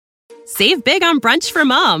Save big on brunch for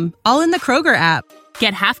mom, all in the Kroger app.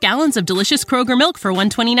 Get half gallons of delicious Kroger milk for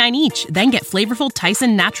 $1.29 each. Then get flavorful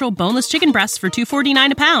Tyson natural boneless chicken breasts for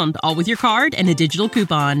 $2.49 a pound, all with your card and a digital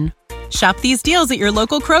coupon. Shop these deals at your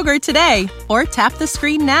local Kroger today, or tap the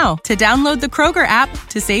screen now to download the Kroger app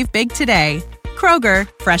to save big today. Kroger,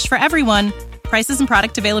 fresh for everyone. Prices and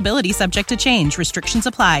product availability subject to change. Restrictions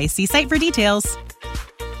apply. See site for details.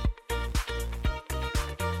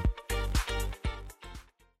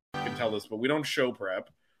 I can tell this, but we don't show prep.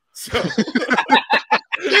 So,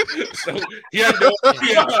 so he had no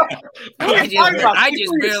idea. I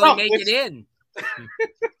just barely make it in.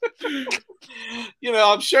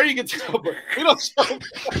 I'm sure you can tell, but we don't show.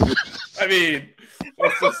 I mean,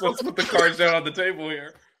 let's put the cards down on the table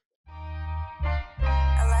here.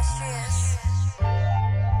 Illustrious.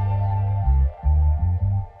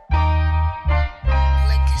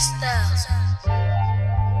 Liquor styles.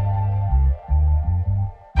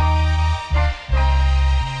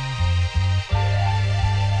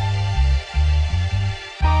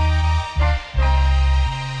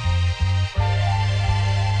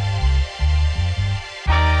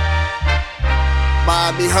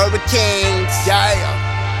 Miami Hurricanes,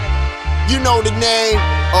 yeah. You know the name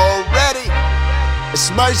already. It's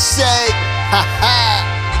Mercy, ha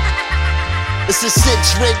ha. It's a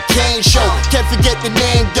 6-ring Kane show. Can't forget the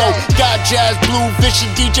name though. Got Jazz, Blue, Vision,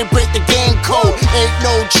 DJ break the game code. Ain't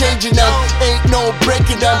no changing them, ain't no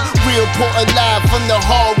breaking them. Real Portland live from the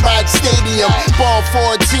Hard Rock Stadium. Ball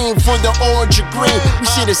 14 for the orange and green. We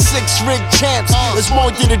see the 6-ring champs. It's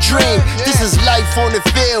more than a dream. This is life on the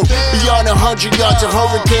field. Beyond 100 yards, a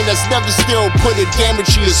hurricane that's never still put a damage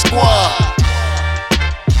to your squad.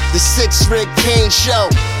 The 6-ring Kane show.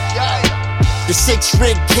 The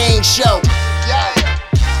 6-ring Kane show.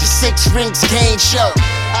 The 6 Rings Kane show.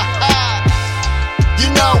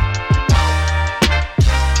 You know.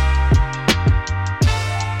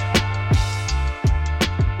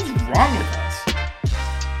 What's wrong with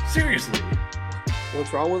us? Seriously.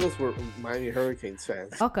 What's wrong with us? We're Miami Hurricanes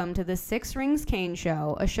fans. Welcome to the 6 Rings Kane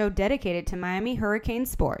Show, a show dedicated to Miami Hurricane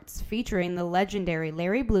sports, featuring the legendary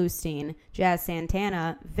Larry Bluestein, Jazz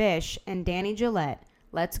Santana, Vish, and Danny Gillette.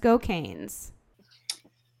 Let's go Canes.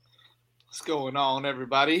 What's going on,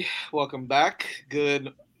 everybody? Welcome back.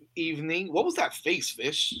 Good evening. What was that face,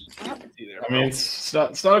 Vish? What happened to you there, I mean, it's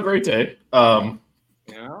not a great day. Yeah.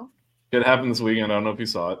 It happened this weekend. I don't know if you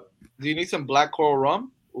saw it. Do you need some Black Coral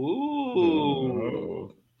rum?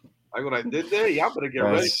 Ooh. Like what I did there? Y'all better get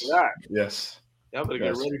ready for that. Yes. Y'all better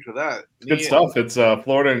get ready for that. Good stuff. It's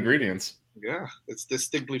Florida ingredients. Yeah. It's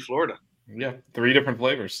distinctly Florida. Yeah. 3 different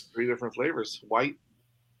flavors. 3 different flavors. White.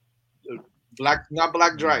 Black, not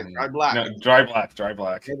black dry. Dry black. No, dry black. Dry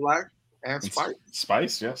black. Dry black and spice.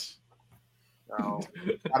 Spice, yes. No,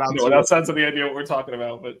 without sense of the idea what we're talking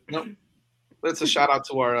about, but nope. It's a shout out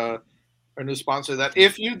to our new sponsor. That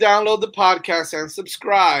if you download the podcast and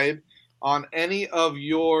subscribe on any of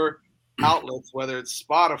your outlets, whether it's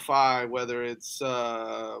Spotify, whether it's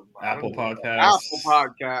Apple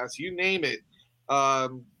Podcasts, you name it,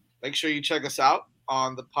 make sure you check us out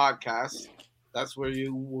on the podcast. That's where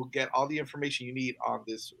you will get all the information you need on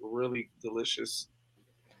this really delicious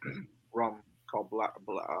rum called Black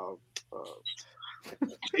Coral,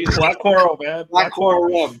 man. Black Coral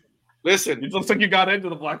rum. Listen. It looks like you got into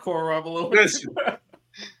the Black Coral rum a little bit. Listen.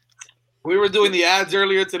 We were doing the ads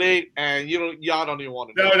earlier today, and y'all don't even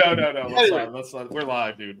want to know. No. Anyway. Let's not. We're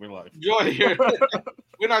live, dude. We're live. Enjoy here.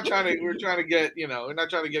 We're trying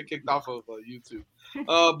to get kicked off of YouTube.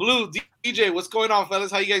 Blue, DJ, what's going on,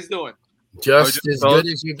 fellas? How you guys doing? Just as good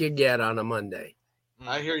as you can get on a Monday.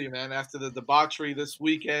 I hear you, man. After the debauchery this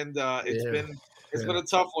weekend, it's been a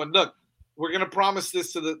tough one. Look, we're gonna promise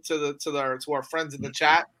this to our friends in the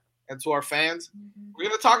chat and to our fans. We're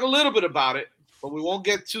gonna talk a little bit about it, but we won't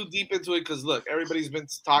get too deep into it because look, everybody's been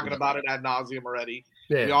talking about it ad nauseum already.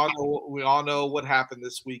 Yeah. We all know what happened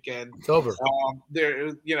this weekend. It's over.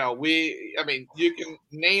 You can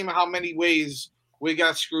name how many ways we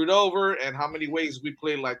got screwed over and how many ways we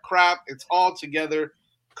played like crap. It's all together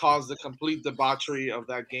caused the complete debauchery of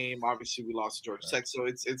that game. Obviously, we lost to Georgia Tech, so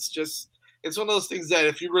it's one of those things that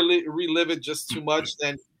if you really relive it just too much,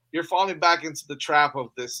 then you're falling back into the trap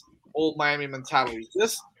of this old Miami mentality.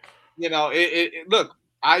 Just look,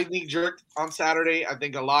 I knee-jerked on Saturday. I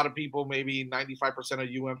think a lot of people, maybe 95% of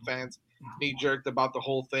UM fans, knee-jerked about the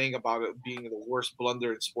whole thing, about it being the worst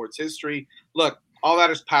blunder in sports history. Look, all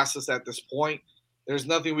that is past us at this point. There's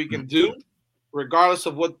nothing we can do, regardless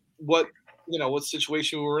of what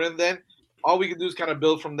situation we were in then. All we can do is kind of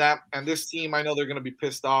build from that. And this team, I know they're going to be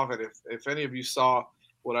pissed off. And if any of you saw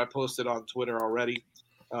what I posted on Twitter already,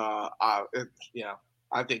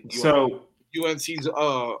 I think So UNC's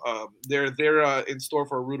they're in store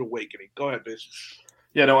for a rude awakening. Go ahead, bitch.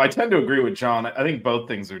 yeah, no, I tend to agree with John. I think both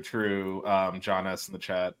things are true. John S in the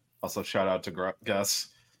chat. Also, shout out to Gus.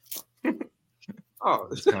 Oh,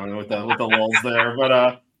 Just coming with the lulls there, but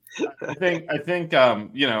I think I think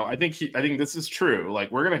this is true.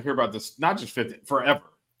 Like we're gonna hear about this not just forever.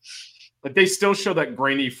 Like they still show that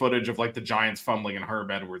grainy footage of like the Giants fumbling and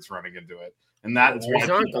Herb Edwards running into it, and that is why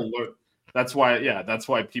people learn. That's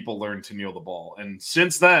why people learn to kneel the ball. And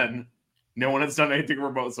since then, no one has done anything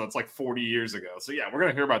remote. So it's like 40 years ago. So yeah, we're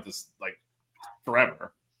gonna hear about this like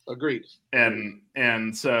forever. Agreed.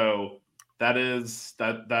 And so that is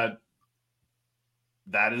a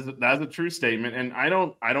true statement. And I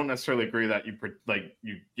don't necessarily agree that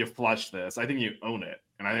you flush this. I think you own it,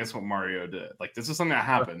 and I think that's what Mario did. Like this is something that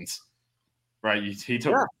happens, right? He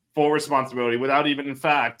took full responsibility without even, in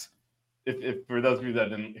fact. If for those of you that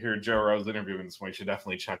didn't hear Joe Rose interviewing this one, you should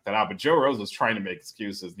definitely check that out. But Joe Rose was trying to make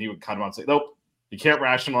excuses, and he would cut him out and say, "Nope, you can't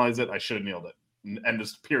rationalize it. I should have nailed it." And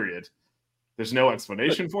just period. There's no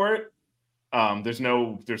explanation for it. There's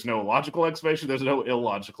no logical explanation. There's no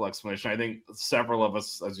illogical explanation. I think several of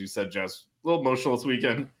us, as you said, Jess, a little emotional this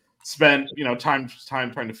weekend, spent time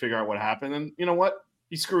trying to figure out what happened. And you know what?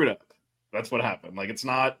 He screwed up. That's what happened. Like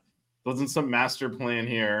wasn't some master plan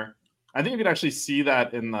here. I think you could actually see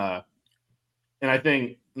that and I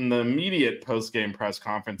think in the immediate post-game press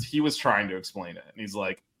conference, he was trying to explain it. And he's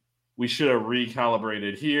like, we should have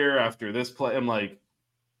recalibrated here after this play. I'm like,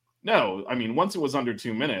 no, I mean, once it was under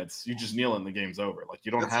 2 minutes, you just kneel and the game's over. Like,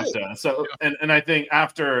 you don't have to. So, and I think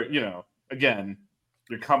after, again,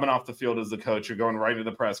 you're coming off the field as the coach, you're going right into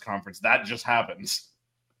the press conference. That just happens.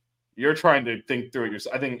 You're trying to think through it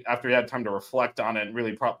yourself. I think after you had time to reflect on it and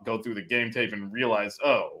really go through the game tape and realize,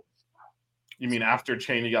 you mean after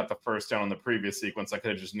Chaney got the first down in the previous sequence, I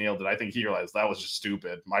could have just nailed it. I think he realized that was just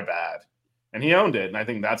stupid. My bad. And he owned it. And I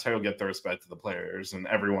think that's how you'll get the respect of the players and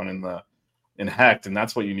everyone in Hecht. And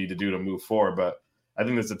that's what you need to do to move forward. But I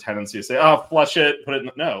think there's a tendency to say, flush it, put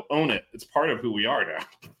it no, own it. It's part of who we are now.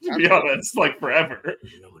 To be honest, like forever.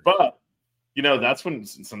 But, that's when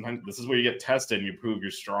sometimes this is where you get tested and you prove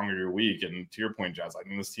you're strong or you're weak. And to your point, Jazz, I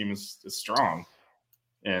think this team is strong.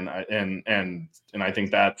 And I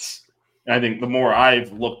think I think the more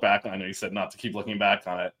I've looked back, I know you said not to keep looking back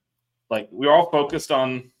on it. Like we're all focused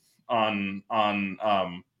on the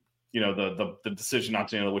decision not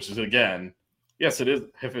to nail it, which is again, yes, it is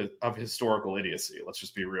of historical idiocy. Let's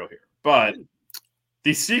just be real here. But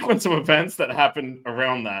the sequence of events that happened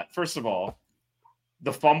around that, first of all,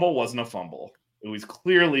 the fumble wasn't a fumble. It was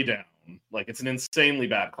clearly down. Like it's an insanely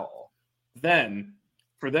bad call. Then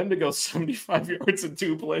for them to go 75 yards in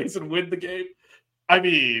 2 plays and win the game, I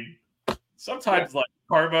mean. Sometimes like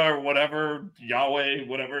karma or whatever, Yahweh,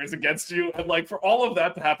 whatever is against you. And like for all of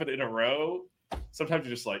that to happen in a row, sometimes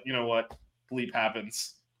you're just like, you know what? Bleep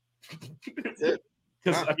happens. Because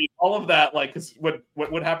I mean, all of that, like, because what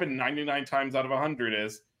would happen 99 times out of 100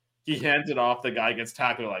 is he hands it off, the guy gets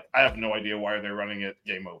tackled, like, I have no idea why they're running it,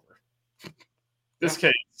 game over. This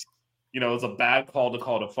case, it was a bad call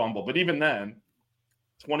to fumble. But even then,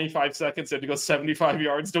 25 seconds, they had to go 75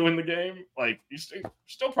 yards to win the game. Like, you're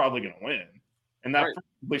still probably going to win. And that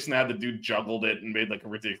completion, they had the dude juggled it and made like a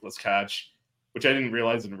ridiculous catch, which I didn't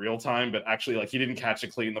realize in real time. But actually, like, he didn't catch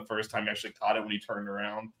it clean the first time. He actually caught it when he turned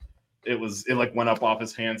around. It like went up off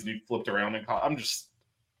his hands and he flipped around and caught. It's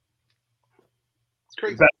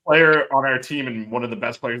crazy. Best player on our team and one of the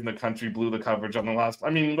best players in the country blew the coverage on the last.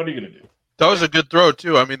 I mean, what are you going to do? That was a good throw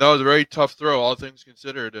too. I mean, that was a very tough throw, all things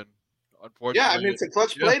considered, and. Yeah, I mean it's a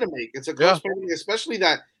clutch play to make. It's a clutch play to make, especially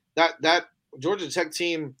that Georgia Tech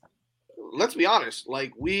team. Let's be honest,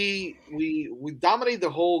 like we dominated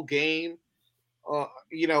the whole game.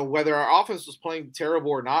 Whether our offense was playing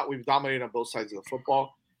terrible or not, we've dominated on both sides of the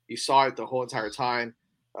football. You saw it the whole entire time.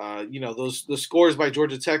 The scores by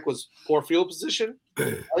Georgia Tech was poor field position.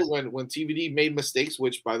 When TVD made mistakes,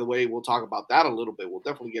 which by the way we'll talk about that a little bit. We'll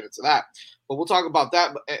definitely get into that, but we'll talk about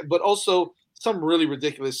that. But also. Some really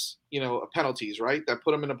ridiculous, penalties, right? That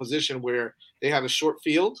put them in a position where they had a short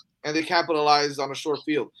field and they capitalized on a short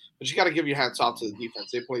field. But you got to give your hats off to the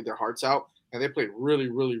defense. They played their hearts out and they played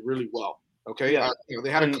really, really, really well. Okay,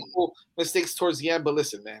 they had a couple mistakes towards the end, but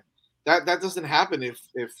listen, man, that doesn't happen if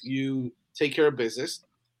you take care of business.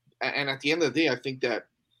 And at the end of the day, I think that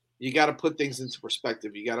you got to put things into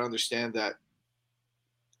perspective. You got to understand that,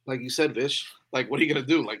 like you said, Vish. Like, what are you going to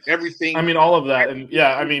do? Like, everything. I mean, all of that. And,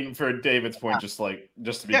 yeah, I mean, for David's point, just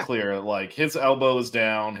to be clear, like, his elbow is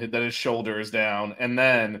down, then his shoulder is down, and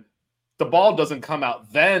then the ball doesn't come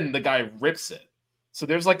out. Then the guy rips it. So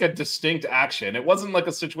there's, like, a distinct action. It wasn't, like,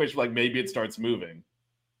 a situation like maybe it starts moving.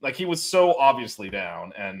 Like he was so obviously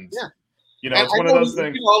down, and and it's one of those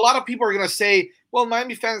things. A lot of people are going to say, "Well,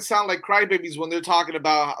 Miami fans sound like crybabies when they're talking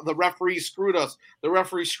about the referee screwed us. The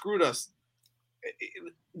referee screwed us."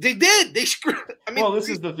 They did. They screwed. I mean, this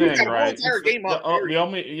is the thing, right? The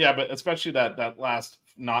only, but especially that last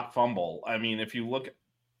not fumble. I mean, if you look,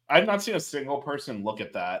 I've not seen a single person look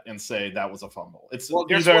at that and say that was a fumble.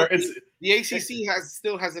 The ACC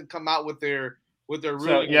still hasn't come out with their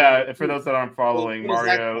ruling. So, for those that aren't following,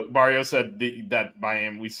 Mario said that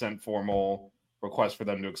Miami, we sent formal requests for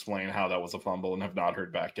them to explain how that was a fumble and have not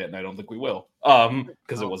heard back yet, and I don't think we will,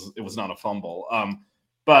 because it was not a fumble.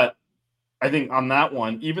 But I think on that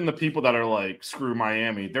one, even the people that are like, screw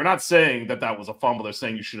Miami, they're not saying that was a fumble. They're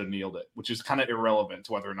saying you should have kneeled it, which is kind of irrelevant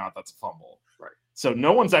to whether or not that's a fumble. Right. So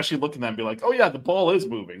no one's actually looking at that and be like, oh, yeah, the ball is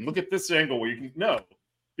moving. Look at this angle where you can – no,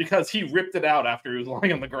 because he ripped it out after he was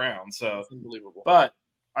lying on the ground. So unbelievable. But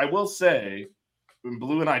I will say, when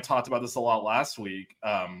Blue and I talked about this a lot last week,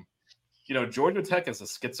 Georgia Tech is a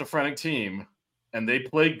schizophrenic team, and they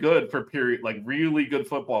play good for really good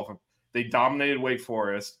football. They dominated Wake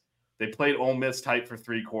Forest. They played Ole Miss tight for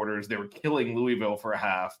 3 quarters. They were killing Louisville for a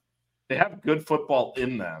half. They have good football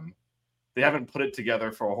in them. They haven't put it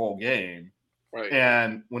together for a whole game. Right.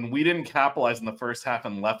 And when we didn't capitalize in the first half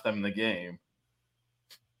and left them in the game,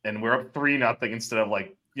 and we're up 3-0 instead of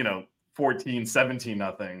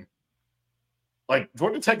 14-17-0. Like,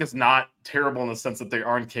 Georgia Tech is not terrible in the sense that they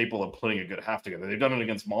aren't capable of putting a good half together. They've done it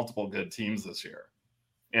against multiple good teams this year.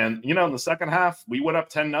 And, in the second half, we went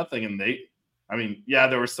up 10-0, and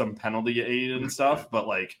there was some penalty aid and stuff, but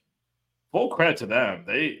full credit to them.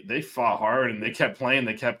 They fought hard and they kept playing.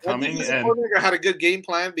 They kept coming. And coordinator had a good game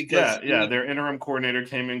plan because their interim coordinator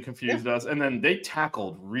came in, confused us, and then they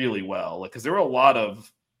tackled really well. Because there were a lot of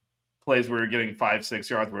plays where you're getting 5-6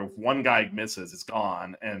 yards where if one guy misses, it's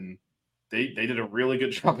gone, and they did a really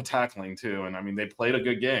good job of tackling too. And they played a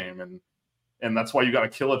good game, and that's why you got to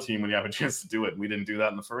kill a team when you have a chance to do it. We didn't do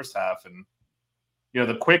that in the first half, and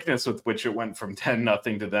the quickness with which it went from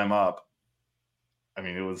 10-0 to them up.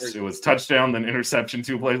 It was touchdown, then interception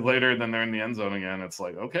 2 plays later, then they're in the end zone again. It's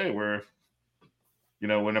like, okay, we're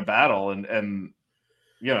in a battle. And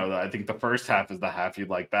I think the first half is the half you'd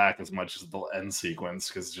like back as much as the end sequence,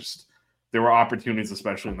 because just there were opportunities,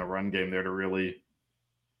 especially in the run game there, to really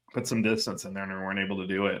put some distance in there, and we weren't able to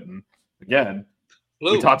do it. And again,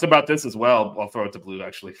 Blue. We talked about this as well. I'll throw it to Blue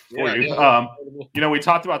actually for you. Yeah. We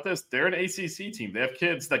talked about this. They're an ACC team. They have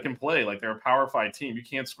kids that can play. They're a Power 5 team. You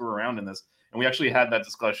can't screw around in this. And we actually had that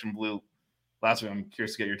discussion, Blue, last week. I'm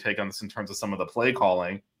curious to get your take on this in terms of some of the play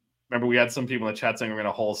calling. Remember, we had some people in the chat saying we're going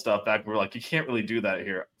to hold stuff back. We were like, you can't really do that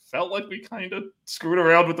here. Felt like we kind of screwed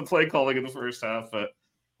around with the play calling in the first half, but I'd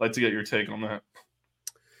like to get your take on that.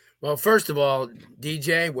 Well, first of all,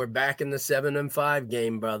 DJ, we're back in the 7-5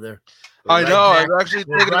 game, brother. I know. I was actually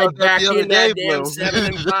thinking about that the other day, Blue.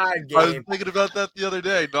 7-5 game. I was thinking about that the other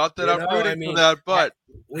day. Not that I'm rooting for that, but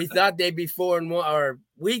we thought they'd be 4-1, or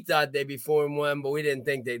we thought they'd be 4-1, but we didn't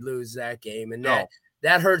think they'd lose that game, and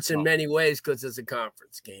that hurts in many ways because it's a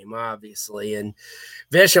conference game, obviously. And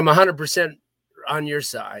Vish, I'm 100% on your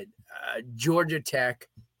side. Georgia Tech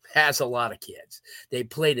has a lot of kids. They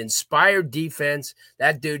played inspired defense.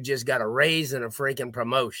 That dude just got a raise and a freaking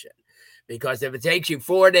promotion. Because if it takes you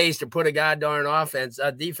 4 days to put a goddamn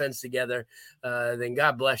defense together, then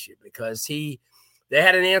God bless you. Because they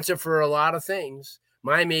had an answer for a lot of things.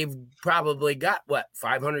 Miami probably got,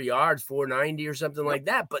 500 yards, 490 or something like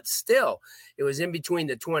that. But still, it was in between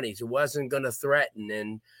the 20s. It wasn't going to threaten.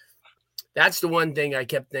 And that's the one thing I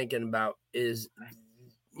kept thinking about is,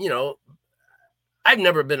 I've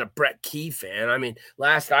never been a Brett Key fan.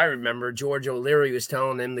 Last I remember, George O'Leary was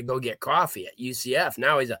telling him to go get coffee at UCF.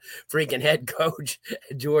 Now he's a freaking head coach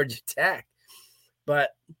at Georgia Tech.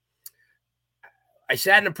 But I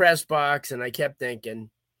sat in the press box and I kept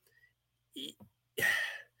thinking,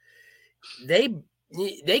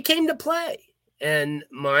 they came to play, and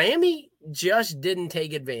Miami just didn't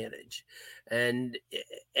take advantage. And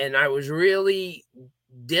I was really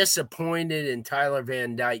disappointed in Tyler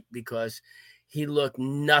Van Dyke because he looked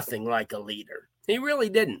nothing like a leader. He really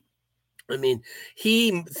didn't.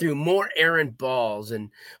 He threw more errant balls and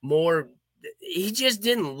he just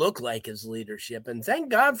didn't look like his leadership. And thank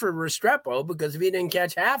God for Restrepo, because if he didn't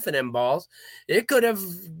catch half of them balls, it could have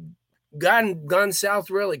gone south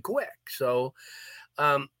really quick. So,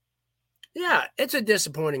 it's a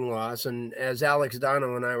disappointing loss. And as Alex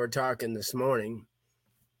Dono and I were talking this morning,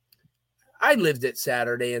 I lived it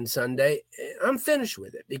Saturday and Sunday. I'm finished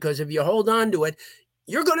with it, because if you hold on to it,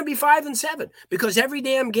 you're going to be 5-7, because every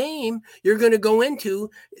damn game you're going to go into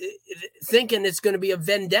thinking it's going to be a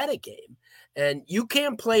vendetta game. And you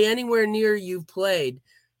can't play anywhere near you've played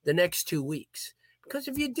the next 2 weeks. Because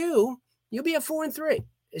if you do, you'll be at 4-3.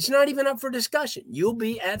 It's not even up for discussion. You'll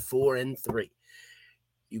be at 4-3.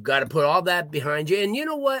 You got to put all that behind you. And you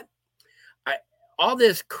know what? All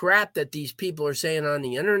this crap that these people are saying on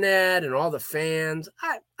the internet and all the fans,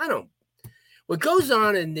 I don't. What goes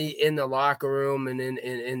on in the locker room and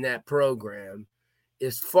in that program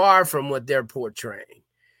is far from what they're portraying.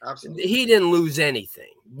 Absolutely. He didn't lose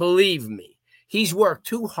anything. Believe me. He's worked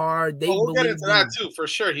too hard. We'll get into that too. For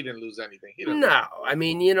sure, he didn't lose anything. No. I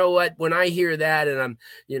mean, you know what? When I hear that and I'm,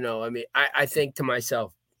 I think to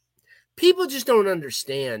myself, people just don't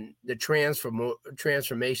understand the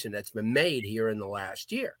transformation that's been made here in the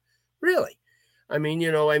last year. Really. I mean,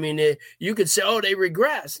 you could say, oh, they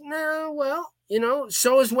regress. No, well,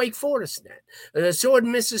 so is Wake Forest then. So did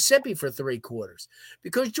Mississippi for 3 quarters.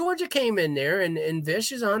 Because Georgia came in there, and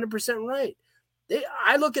Vish is 100% right.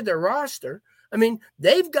 I look at their roster. I mean,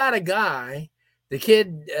 they've got a guy, the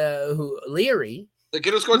kid Leary. The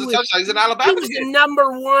kid who scored the touchdown. He's in Alabama. He was the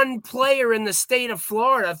number 1 player in the state of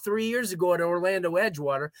Florida 3 years ago at Orlando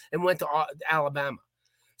Edgewater and went to Alabama.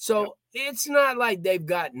 So It's not like they've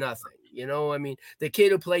got nothing. The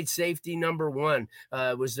kid who played safety number 1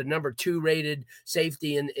 was the number 2 rated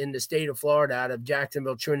safety in the state of Florida out of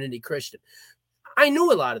Jacksonville Trinity Christian. I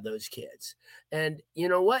knew a lot of those kids. And you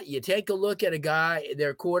know what? You take a look at a guy,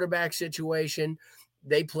 their quarterback situation,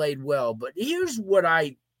 they played well. But here's what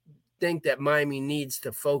I think that Miami needs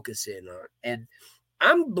to focus in on. And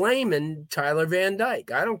I'm blaming Tyler Van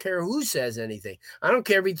Dyke. I don't care who says anything. I don't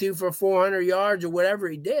care if he threw for 400 yards or whatever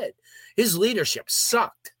he did. His leadership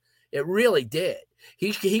sucked. It really did.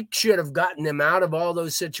 He should have gotten them out of all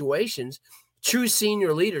those situations. True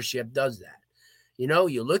senior leadership does that.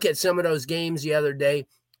 You look at some of those games the other day.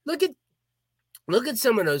 Look at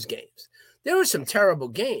some of those games. There were some terrible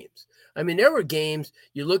games. I mean, there were games,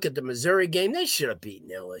 you look at the Missouri game, they should have beaten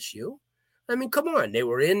LSU. I mean, come on. They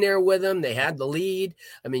were in there with them. They had the lead.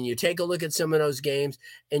 I mean, you take a look at some of those games,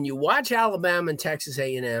 and you watch Alabama and Texas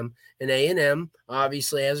A&M, and A&M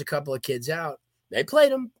obviously has a couple of kids out. They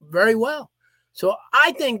played them very well. So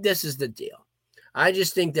I think this is the deal. I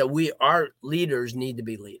just think that our leaders need to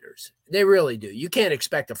be leaders. They really do. You can't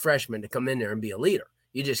expect a freshman to come in there and be a leader.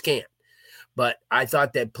 You just can't. But I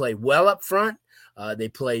thought they played well up front. They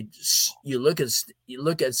played. You look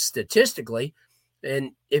at statistically,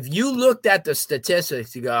 and if you looked at the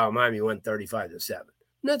statistics, you go, "Oh, Miami won 35-7."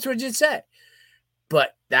 That's what you'd say.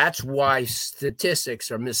 But that's why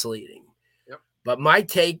statistics are misleading. Yep. But my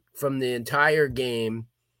take from the entire game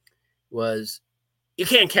was, you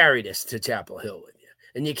can't carry this to Chapel Hill with you,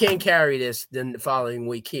 and you can't carry this then the following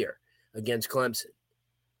week here against Clemson,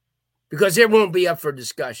 because it won't be up for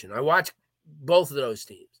discussion. I watched both of those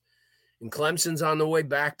teams. And Clemson's on the way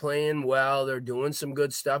back playing well. They're doing some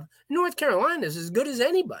good stuff. North Carolina's as good as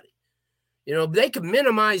anybody. They can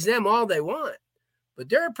minimize them all they want, but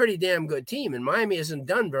they're a pretty damn good team. And Miami hasn't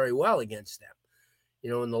done very well against them,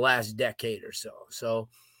 in the last decade or so. So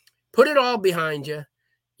put it all behind you.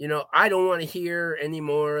 I don't want to hear any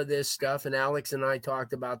more of this stuff. And Alex and I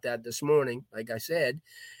talked about that this morning, like I said.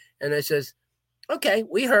 And I says, okay,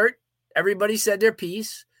 we heard. Everybody said their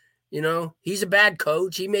piece. He's a bad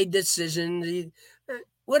coach. He made decisions,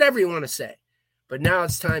 whatever you want to say. But now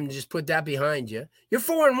it's time to just put that behind you. You're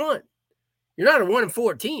 4-1. You're not a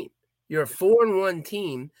 1-4 team. You're a 4-1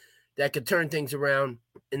 team that could turn things around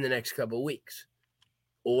in the next couple of weeks.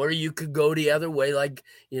 Or you could go the other way, like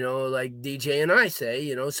DJ and I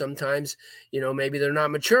say, sometimes, maybe they're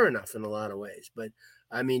not mature enough in a lot of ways. But,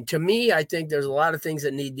 I mean, to me, I think there's a lot of things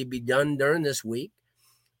that need to be done during this week.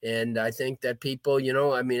 And I think that people,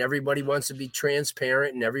 everybody wants to be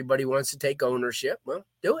transparent and everybody wants to take ownership. Well,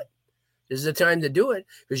 do it. This is the time to do it,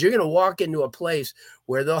 because you're going to walk into a place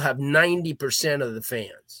where they'll have 90% of the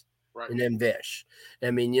fans. Right. And then Vish.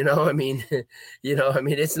 It's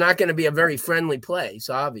not going to be a very friendly place,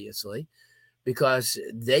 obviously, because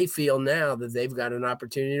they feel now that they've got an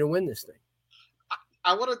opportunity to win this thing.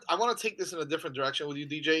 I want to take this in a different direction with you,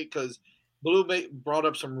 DJ, because Blue brought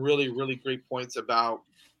up some really, really great points about,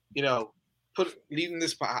 leaving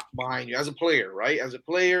this behind you as a player, right? As a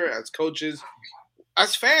player, as coaches,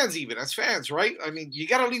 as fans, right? I mean, you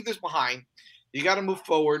got to leave this behind. You got to move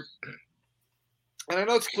forward. And I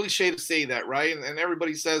know it's cliche to say that, right? And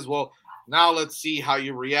everybody says, well, now let's see how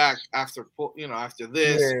you react after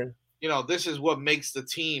this. Yeah. This is what makes the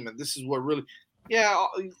team, and this is what really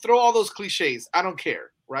throw all those cliches. I don't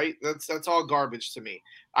care, right? That's all garbage to me.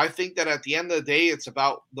 I think that at the end of the day, it's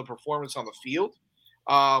about the performance on the field.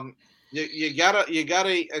 You got a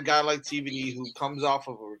guy like TVD who comes off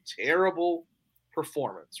of a terrible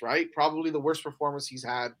performance, right? Probably the worst performance he's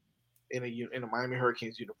had in a Miami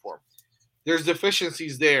Hurricanes uniform. There's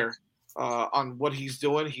deficiencies there on what he's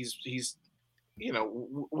doing. He's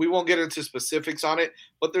we won't get into specifics on it,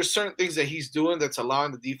 but there's certain things that he's doing that's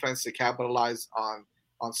allowing the defense to capitalize on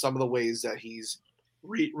some of the ways that he's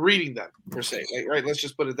reading them, per se, right? Let's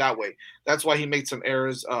just put it that way. That's why he made some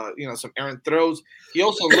errors, some errant throws. He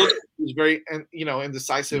also looked he was very,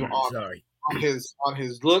 indecisive on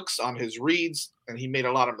his looks, on his reads, and he made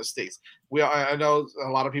a lot of mistakes. I know a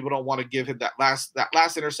lot of people don't want to give him that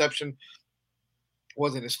last interception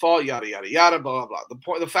wasn't his fault, yada yada yada, blah blah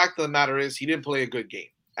blah. The fact of the matter is he didn't play a good game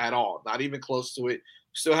at all, not even close to it.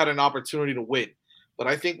 Still had an opportunity to win. But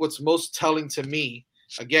I think what's most telling to me,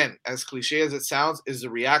 again, as cliche as it sounds, is the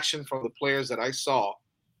reaction from the players that I saw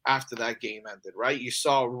after that game ended, right? You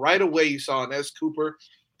saw right away, Inez Cooper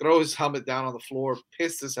throw his helmet down on the floor,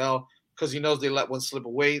 pissed as hell, because he knows they let one slip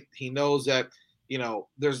away. He knows that,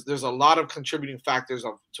 there's a lot of contributing factors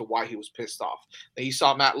to why he was pissed off. And you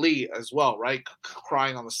saw Matt Lee as well, right?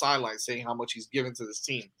 Crying on the sideline, saying how much he's given to this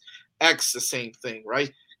team. X, the same thing,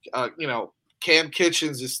 right? Cam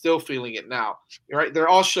Kitchens is still feeling it now, right? They're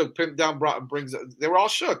all shook. Pimp Down they were all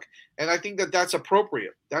shook. And I think that that's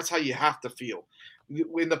appropriate. That's how you have to feel.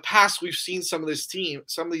 In the past, we've seen some of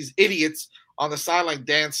these idiots on the sideline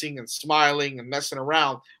dancing and smiling and messing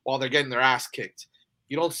around while they're getting their ass kicked.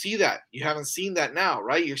 You don't see that. You haven't seen that now,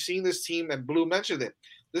 right? You're seeing this team, and Blue mentioned it.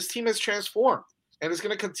 This team has transformed, and it's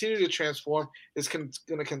going to continue to transform. It's going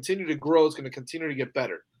to continue to grow. It's going to continue to get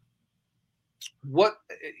better.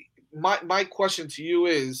 My question to you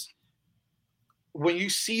is, when you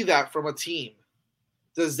see that from a team,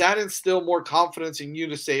 does that instill more confidence in you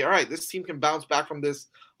to say, all right, this team can bounce back from this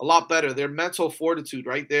a lot better? Their mental fortitude,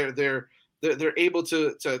 right? They're able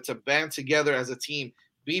to band together as a team,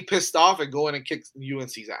 be pissed off, and go in and kick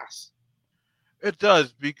UNC's ass. It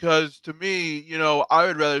does, because to me, I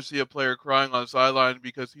would rather see a player crying on the sideline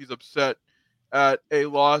because he's upset at a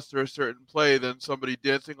loss or a certain play than somebody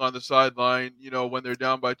dancing on the sideline, when they're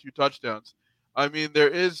down by 2 touchdowns. I mean, there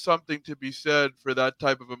is something to be said for that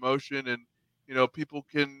type of emotion, and people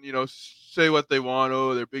can, say what they want.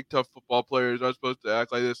 Oh, they're big, tough football players, aren't supposed to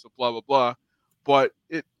act like this, blah, blah, blah. But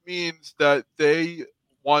it means that they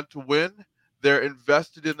want to win. They're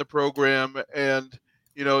invested in the program, and,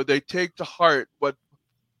 they take to heart what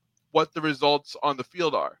the results on the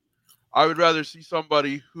field are. I would rather see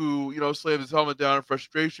somebody who, slams his helmet down in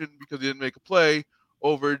frustration because he didn't make a play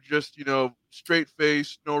over just, straight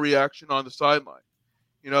face, no reaction on the sideline.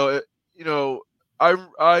 I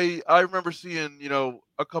remember seeing,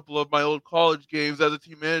 a couple of my old college games as a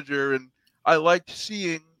team manager, and I liked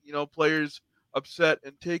seeing, players upset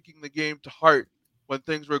and taking the game to heart when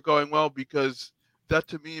things were going well, because that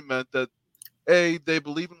to me meant that, A, they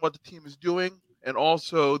believe in what the team is doing, and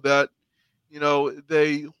also that,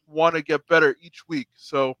 they want to get better each week.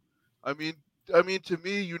 So, I mean, to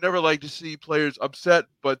me, you never like to see players upset,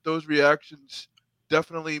 but those reactions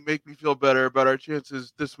definitely make me feel better about our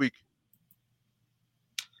chances this week.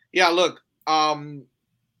 Yeah, look,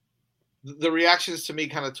 the reactions to me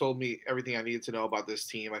kind of told me everything I needed to know about this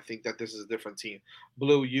team. I think that this is a different team.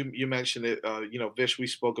 Blue, you mentioned it. Vish, we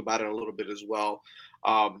spoke about it a little bit as well.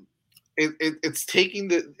 It's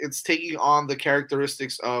taking on the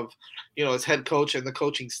characteristics of, its head coach and the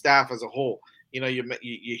coaching staff as a whole.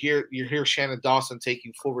 You hear Shannon Dawson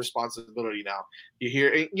taking full responsibility now. You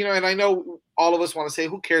hear, and I know all of us want to say,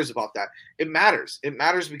 who cares about that? It matters. It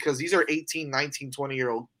matters because these are 18, 19,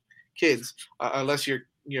 20-year-old kids, unless you're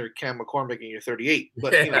Cam McCormick and you're 38.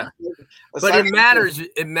 But but it matters.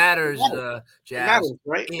 It matters, Jazz. It matters,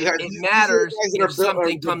 right? It matters if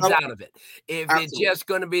something comes out of it. If it's just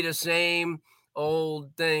going to be the same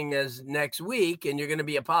old thing as next week, and you're going to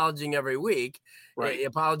be apologizing every week,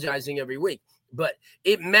 But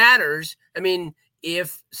it matters. I mean,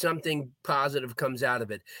 if something positive comes out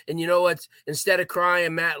of it. And you know what? Instead of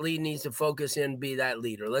crying, Matt Lee needs to focus and be that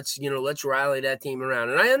leader. Let's rally that team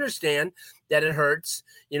around. And I understand that it hurts,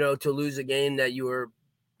 to lose a game that you were,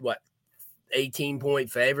 18-point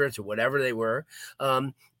favorites or whatever they were.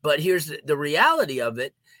 But here's the reality of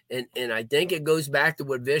it. And I think it goes back to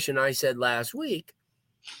what Vish and I said last week.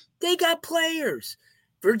 They got players.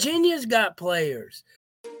 Virginia's got players.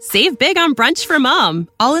 Save big on brunch for mom,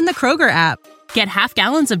 all in the Kroger app. Get half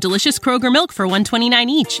gallons of delicious Kroger milk for $1.29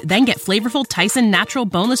 each. Then get flavorful Tyson natural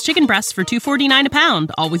boneless chicken breasts for $2.49 a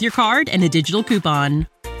pound, all with your card and a digital coupon.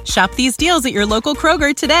 Shop these deals at your local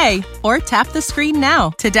Kroger today, or tap the screen now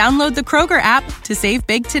to download the Kroger app to save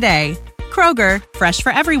big today. Kroger, fresh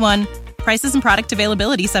for everyone. Prices and product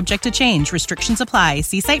availability subject to change. Restrictions apply.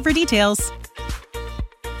 See site for details.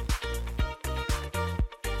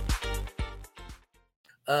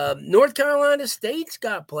 North Carolina State's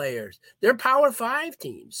got players. They're Power 5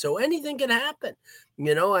 teams, so anything can happen.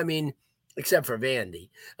 I mean, except for Vandy.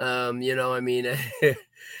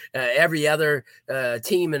 Every other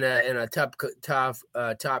team in a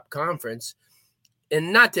top conference.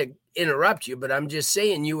 And not to interrupt you, but I'm just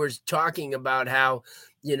saying, you were talking about how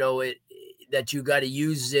that you got to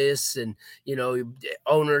use this and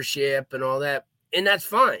ownership and all that, and that's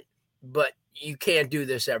fine. But you can't do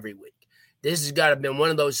this every week. This has got to have been one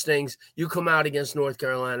of those things. You come out against North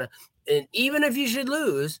Carolina, and even if you should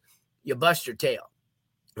lose, you bust your tail.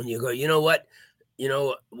 And you go, you know what?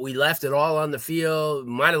 We left it all on the field.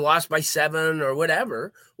 Might have lost by 7 or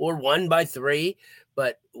whatever, or won by 3.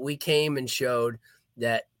 But we came and showed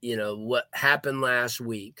that, what happened last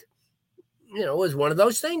week, was one of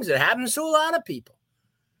those things that happens to a lot of people.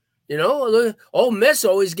 Ole Miss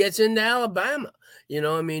always gets into Alabama.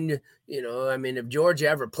 If Georgia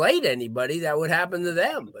ever played anybody, that would happen to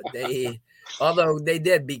them. But although they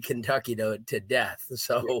did beat Kentucky to death.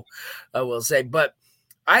 So I will say, but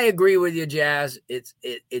I agree with you, Jazz.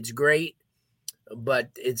 It's great, but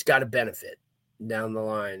it's got a benefit down the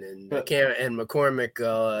line. And McCormick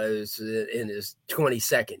is in his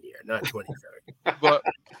 22nd year, not 23rd.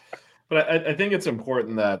 But I think it's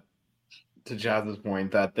important that, to Jazz's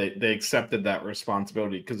point, that they accepted that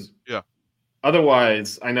responsibility, because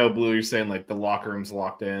otherwise, I know, Blue, you're saying like the locker room's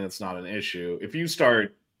locked in, it's not an issue. If you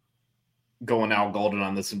start going Al Golden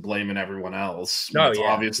on this and blaming everyone else, it's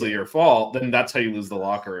obviously your fault, then that's how you lose the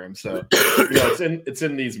locker room. So it's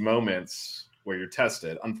in these moments where you're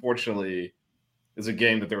tested. Unfortunately, it's a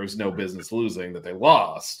game that there was no business losing, that they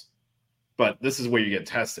lost. But this is where you get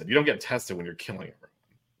tested. You don't get tested when you're killing everyone.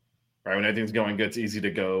 Right? When everything's going good, it's easy to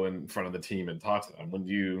go in front of the team and talk to them. When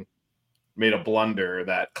you made a blunder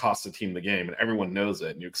that cost the team the game and everyone knows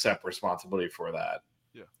it and you accept responsibility for that,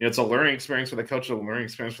 it's a learning experience for the coach, a learning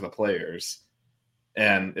experience for the players.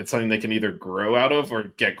 And it's something they can either grow out of or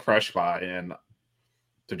get crushed by. And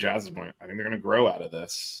to Jazz's point, I think they're going to grow out of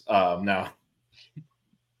this. Now,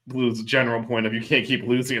 Blue's general point of you can't keep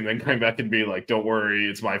losing and then come back and be like, don't worry,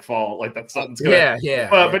 it's my fault. Like, that's something's good. Yeah.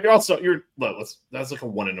 But that's like a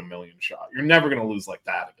 1 in a million shot. You're never going to lose like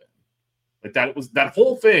that again. Like that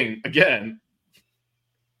whole thing again.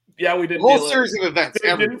 Yeah, we didn't. Whole series of events.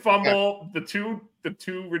 They didn't fumble the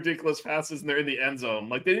two ridiculous passes, and they're in the end zone.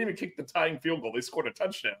 Like, they didn't even kick the tying field goal. They scored a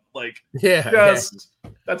touchdown. Like,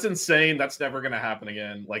 that's insane. That's never going to happen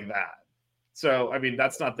again like that. So, I mean,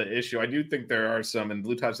 that's not the issue. I do think there are some, and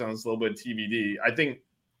Blue touched on this a little bit, TBD. I think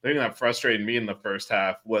the thing that frustrated me in the first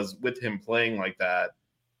half was with him playing like that,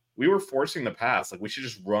 we were forcing the pass. Like, we should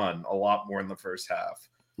just run a lot more in the first half.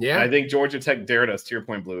 Yeah. And I think Georgia Tech dared us, to your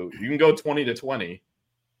point, Blue. You can go 20-20.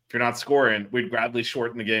 If you're not scoring, we'd gladly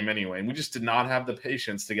shorten the game anyway. And we just did not have the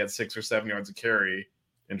patience to get 6 or 7 yards of carry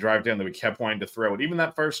and drive down that we kept wanting to throw it. Even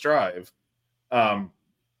that first drive,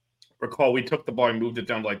 recall we took the ball and moved it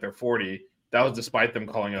down to like their 40. That was despite them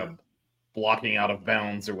calling a blocking out of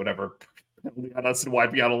bounds or whatever. We got us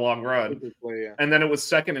wiping out a long run. And then it was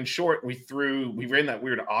 2nd and short. We ran that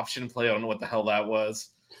weird option play. I don't know what the hell that was.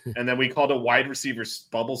 And then we called a wide receiver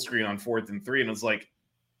bubble screen on 4th and 3. And it was like,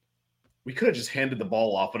 we could have just handed the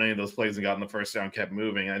ball off on any of those plays and gotten the first down, kept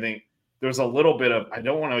moving. And I think there's a little bit of, I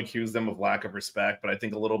don't want to accuse them of lack of respect, but I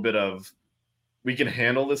think a little bit of, we can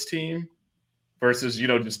handle this team versus,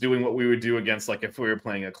 just doing what we would do against, like, if we were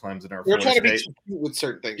playing a Clemson or we're trying to be cute with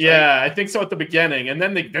certain things. Yeah, right? I think so at the beginning. And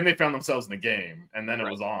then they found themselves in the game, and then it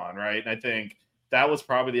was on, right? And I think that was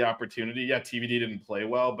probably the opportunity. Yeah, TVD didn't play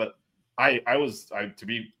well, but I to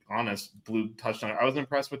be honest, Blue touched on it. I was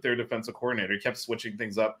impressed with their defensive coordinator. He kept switching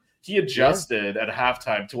things up. He adjusted at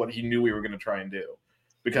halftime to what he knew we were going to try and do,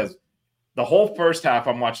 because the whole first half,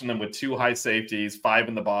 I'm watching them with 2 high safeties, 5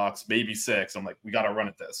 in the box, maybe 6. I'm like, we got to run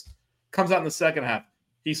at this. Comes out in the second half,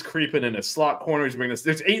 he's creeping in his slot corners, bringing this.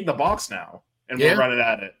 There's 8 in the box now, and we're running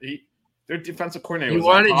at it. Their defensive coordinator. He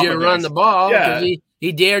wanted you to run the ball because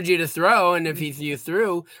he dared you to throw, and if you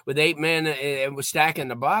threw with 8 men, it was stacking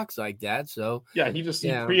the box like that. So he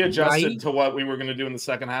pre-adjusted to what we were going to do in the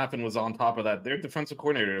second half and was on top of that. Their defensive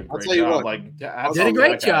coordinator did a great job. Did a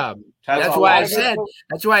great job. That's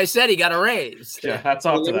why I said he got a raise. Yeah, hats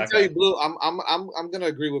off to that. Let me tell you, Blue. I'm going to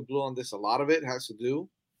agree with Blue on this. A lot of it has to do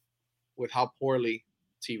with how poorly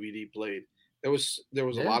TVD played. There was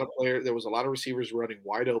a lot of players. There was a lot of receivers running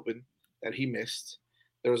wide open that he missed.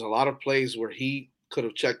 There was a lot of plays where he could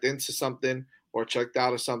have checked into something or checked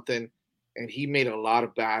out of something, and he made a lot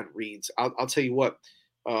of bad reads. I'll tell you what,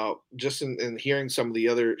 just in hearing some of the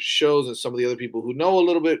other shows and some of the other people who know a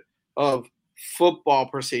little bit of football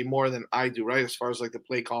per se more than I do, right, as far as like the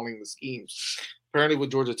play calling, the schemes, apparently what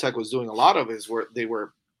Georgia Tech was doing a lot of is where they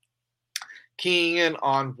were keying in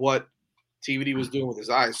on what TVD was doing with his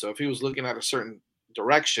eyes. So if he was looking at a certain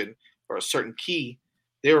direction or a certain key,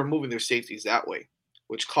 they were moving their safeties that way,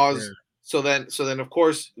 which caused so then of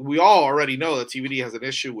course we all already know that TVD has an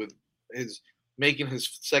issue with his making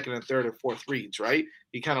his second and third and fourth reads, right?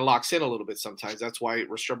 He kind of locks in a little bit sometimes. That's why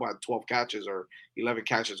Restrepo had 12 catches or 11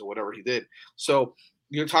 catches or whatever he did. So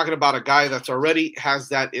you're talking about a guy that's already has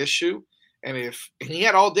that issue. And he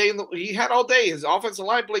had all day, his offensive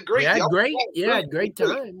line played great. Great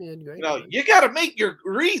time. You got to make your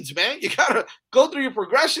reads, man. You got to go through your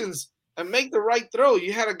progressions and make the right throw.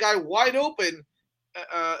 You had a guy wide open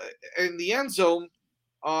in the end zone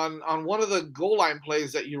on one of the goal line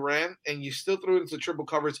plays that you ran, and you still threw it into triple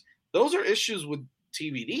coverage. Those are issues with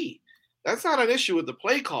TVD. That's not an issue with the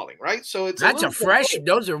play calling, right? So it's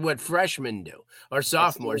those are what freshmen do or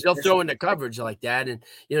sophomores. They'll throw into coverage like that, and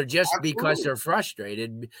just because they're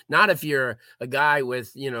frustrated. Not if you're a guy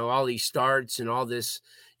with all these starts and all this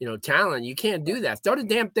talent. You can't do that. Throw the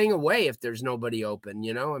damn thing away if there's nobody open.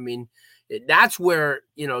 I mean, that's where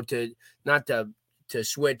to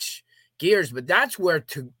switch gears, but that's where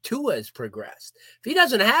Tua has progressed. If he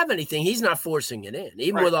doesn't have anything, he's not forcing it in,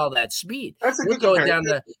 even with all that speed. We'll go down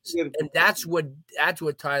and that's what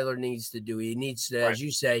Tyler needs to do. He needs to, as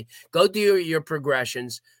you say, go through your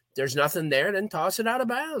progressions. There's nothing there, then toss it out of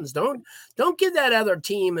bounds. Don't give that other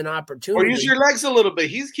team an opportunity. Or use your legs a little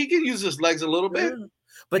bit. He can use his legs a little bit.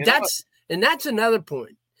 But that's another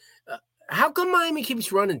point. How come Miami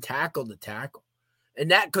keeps running tackle to tackle?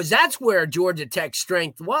 And because that's where Georgia Tech's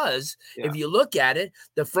strength was. Yeah. If you look at it,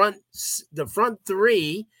 the front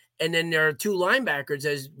three, and then there are two linebackers,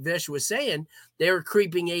 as Vish was saying, they were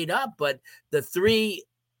creeping 8 up, but the 3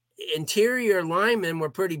 interior linemen were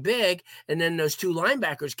pretty big, and then those 2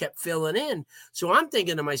 linebackers kept filling in. So I'm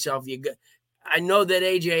thinking to myself, I know that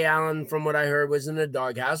A.J. Allen, from what I heard, was in the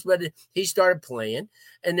doghouse, but he started playing.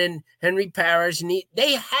 And then Henry Parrish, and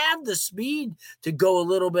they have the speed to go a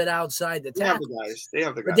little bit outside the tackle. They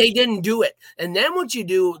have the guys. But they didn't do it. And then what you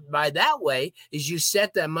do by that way is you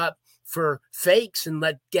set them up for fakes and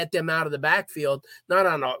get them out of the backfield, not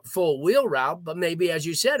on a full wheel route, but maybe, as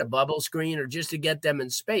you said, a bubble screen or just to get them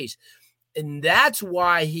in space. And that's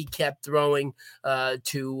why he kept throwing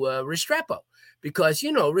to Restrepo. Because,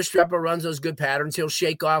 Restrepo runs those good patterns. He'll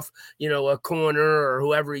shake off, a corner or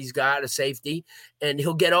whoever he's got, a safety, and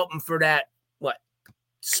he'll get open for that,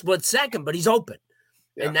 split second, but he's open.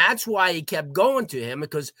 Yeah. And that's why he kept going to him,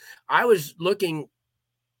 because I was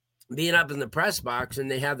being up in the press box, and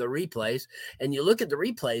they have the replays, and you look at the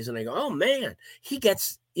replays, and I go, oh, man, he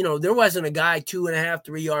gets, there wasn't a guy 2.5,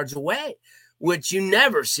 3 yards away, which you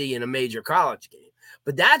never see in a major college game.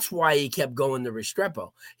 But that's why he kept going to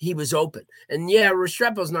Restrepo. He was open. And,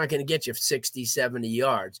 Restrepo's not going to get you 60, 70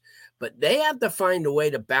 yards. But they have to find a way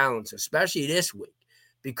to balance, especially this week.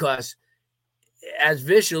 Because, as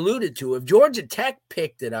Vish alluded to, if Georgia Tech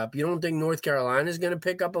picked it up, you don't think North Carolina is going to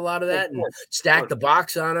pick up a lot of that and stack the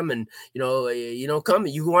box on them? And, come.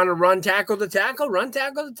 You want to run tackle to tackle? Run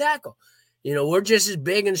tackle to tackle. We're just as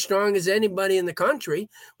big and strong as anybody in the country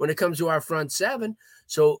when it comes to our front seven.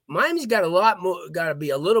 So Miami's got to be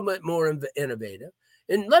a little bit more innovative.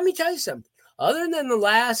 And let me tell you something. Other than the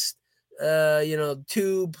last,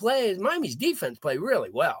 2 plays, Miami's defense played really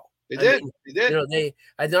well. They did.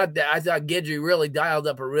 I thought Guidry really dialed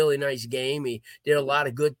up a really nice game. He did a lot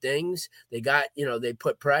of good things. They got, they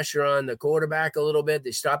put pressure on the quarterback a little bit.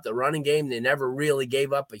 They stopped the running game. They never really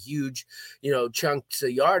gave up a huge, chunks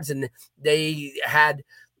of yards. And they had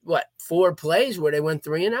 4 plays where they went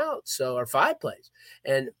 3 and out. Or 5 plays.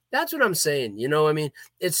 And that's what I'm saying.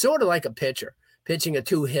 It's sort of like a pitcher pitching a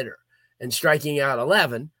 2-hitter and striking out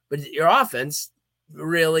 11, but your offense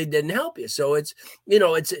really didn't help you. So it's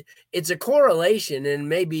a correlation and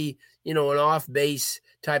maybe, an off base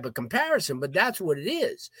type of comparison, but that's what it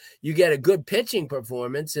is. You get a good pitching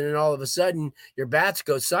performance and then all of a sudden your bats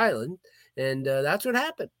go silent. And that's what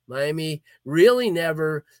happened. Miami really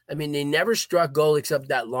they never struck gold except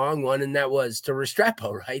that long one, and that was to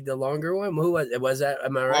Restrepo, right? The longer one. Who was it? Was that?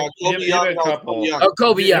 Am I right? Kobe Young. Oh,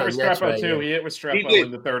 Kobe Young. Restrepo right, too. He hit Restrepo in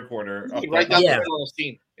the third quarter. Right down the middle of the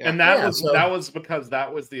team. Yeah. And that was because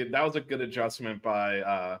that was a good adjustment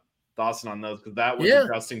by Dawson on those, because that was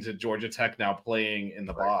adjusting to Georgia Tech now playing in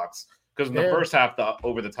the box. Because in the first half, the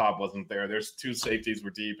over the top wasn't there. There's 2 safeties were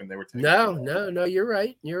deep, and they were no. You're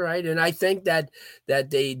right. And I think that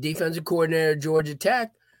the defensive coordinator at Georgia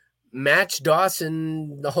Tech matched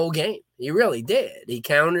Dawson the whole game. He really did. He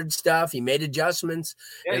countered stuff. He made adjustments.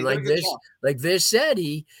 Yeah, and like Vish said,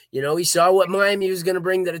 he saw what Miami was going to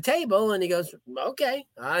bring to the table, and he goes, okay,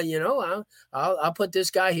 I'll put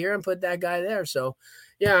this guy here and put that guy there. So,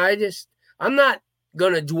 yeah, I'm not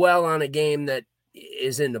going to dwell on a game that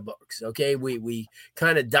is in the books. Okay. We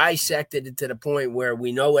kind of dissected it to the point where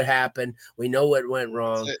we know what happened. We know what went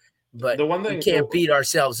wrong, but the one thing, we can't beat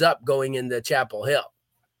ourselves up going into Chapel Hill.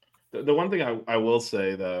 The one thing I will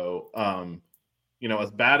say though,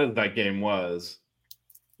 as bad as that game was,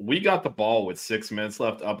 we got the ball with 6 minutes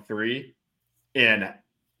left, up 3, and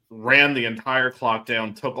ran the entire clock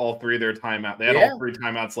down, took all 3 of their timeouts. They had all 3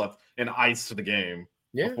 timeouts left and iced the game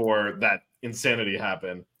before that insanity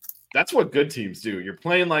happened. That's what good teams do. You're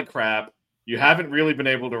playing like crap. You haven't really been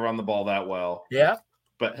able to run the ball that well. Yeah.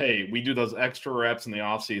 But, hey, we do those extra reps in the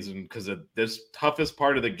offseason because of this toughest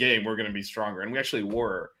part of the game, we're going to be stronger. And we actually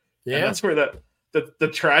were. Yeah. And that's where the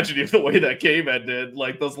tragedy of the way that game ended,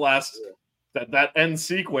 like those last that end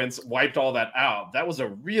sequence wiped all that out. That was a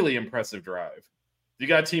really impressive drive. You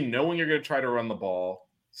got a team knowing you're going to try to run the ball,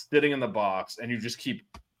 sitting in the box, and you just keep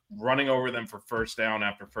running over them for first down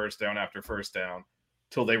after first down after first down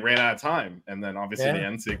till they ran out of time. And then obviously the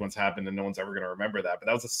end sequence happened and no one's ever going to remember that. But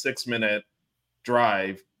that was a 6-minute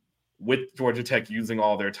drive with Georgia Tech using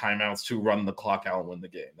all their timeouts to run the clock out and win the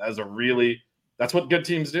game. That's what good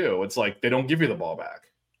teams do. It's like they don't give you the ball back.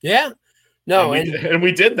 Yeah. No. And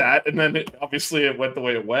we did that. And then obviously it went the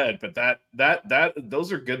way it went. But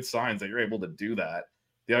those are good signs that you're able to do that.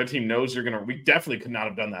 The other team knows we definitely could not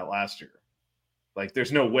have done that last year. Like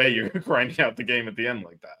there's no way you're grinding out the game at the end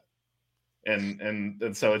like that.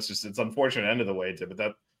 And so it's unfortunate end of the way,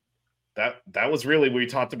 but that was really, we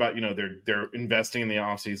talked about, they're investing in the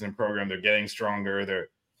offseason program. They're getting stronger. They're,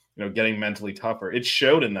 getting mentally tougher. It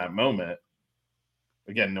showed in that moment.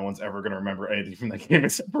 Again, no one's ever going to remember anything from that game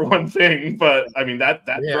except for one thing. But I mean, that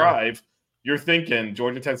drive, you're thinking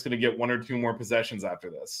Georgia Tech's going to get 1 or 2 more possessions after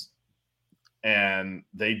this. And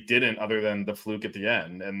they didn't, other than the fluke at the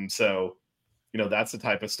end. And so, that's the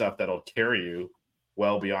type of stuff that'll carry you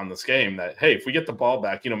well beyond this game, that, hey, if we get the ball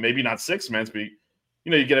back, maybe not 6 minutes, but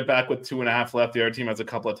you get it back with 2.5 left. The other team has a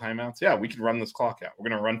couple of timeouts. Yeah, we can run this clock out. We're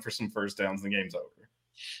going to run for some first downs and the game's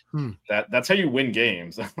over. That's how you win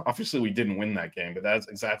games. Obviously, we didn't win that game, but that's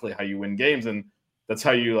exactly how you win games. And that's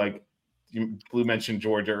how Blue mentioned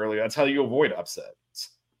Georgia earlier. That's how you avoid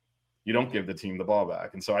upsets. You don't give the team the ball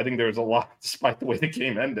back. And so I think there was a lot, despite the way the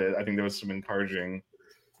game ended, I think there was some encouraging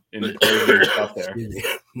stuff there.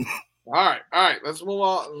 All right. Let's move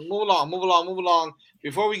along.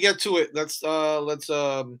 Before we get to it, let's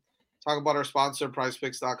talk about our sponsor,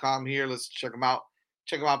 PrizePicks.com. Here, let's check them out.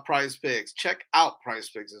 Check out PrizePicks. Check out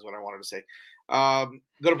PrizePicks is what I wanted to say.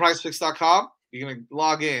 Go to PrizePicks.com. You're gonna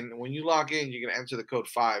log in. When you log in, you're gonna enter the code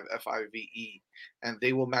 5 FIVE, and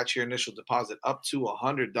they will match your initial deposit up to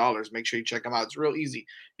 $100. Make sure you check them out. It's real easy.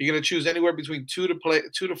 You're gonna choose anywhere between 2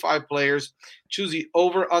 to 5 players. Choose the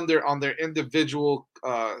over/under on their individual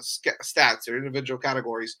stats, their individual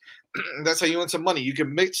categories. That's how you win some money. You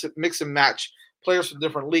can mix and match players from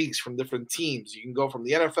different leagues, from different teams. You can go from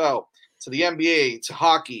the NFL to the NBA to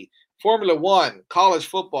hockey, Formula One, college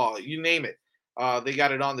football, you name it. They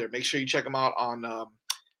got it on there. Make sure you check them out on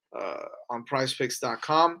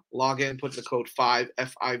PrizePicks.com. Log in, put the code 5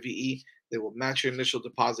 FIVE. They will match your initial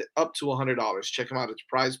deposit up to $100. Check them out at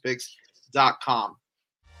PrizePicks.com.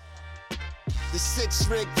 The 6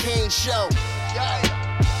 Rig Kane Show.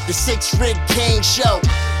 Yeah. The 6 Rig Kane Show.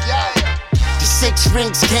 Yeah. The 6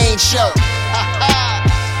 Rings Kane Show.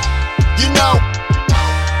 You know.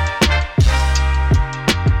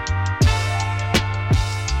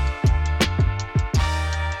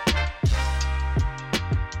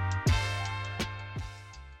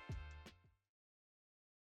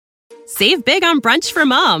 Save big on brunch for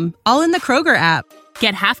mom, all in the Kroger app.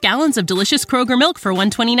 Get half gallons of delicious Kroger milk for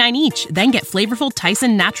 $1.29 each. Then get flavorful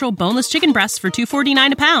Tyson natural boneless chicken breasts for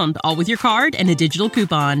 $2.49 a pound, all with your card and a digital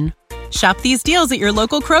coupon. Shop these deals at your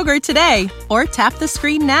local Kroger today, or tap the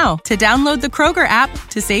screen now to download the Kroger app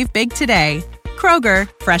to save big today. Kroger,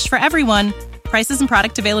 fresh for everyone. Prices and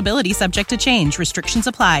product availability subject to change. Restrictions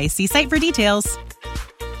apply. See site for details.